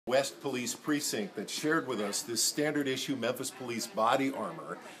West Police Precinct that shared with us this standard issue Memphis Police body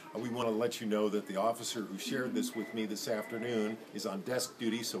armor. We want to let you know that the officer who shared this with me this afternoon is on desk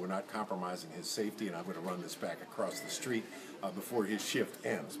duty, so we're not compromising his safety, and I'm going to run this back across the street before his shift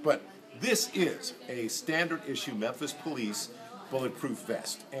ends. But this is a standard issue Memphis Police bulletproof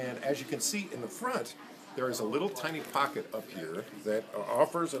vest, and as you can see in the front, there is a little tiny pocket up here that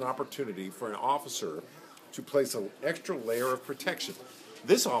offers an opportunity for an officer to place an extra layer of protection.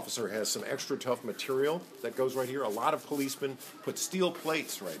 This officer has some extra tough material that goes right here. A lot of policemen put steel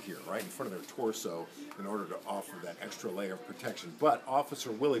plates right here, right in front of their torso, in order to offer that extra layer of protection. But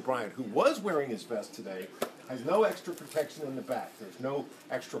Officer Willie Bryant, who was wearing his vest today, has no extra protection in the back. There's no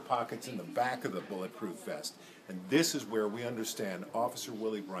extra pockets in the back of the bulletproof vest. And this is where we understand Officer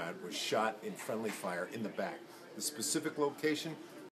Willie Bryant was shot in friendly fire in the back. The specific location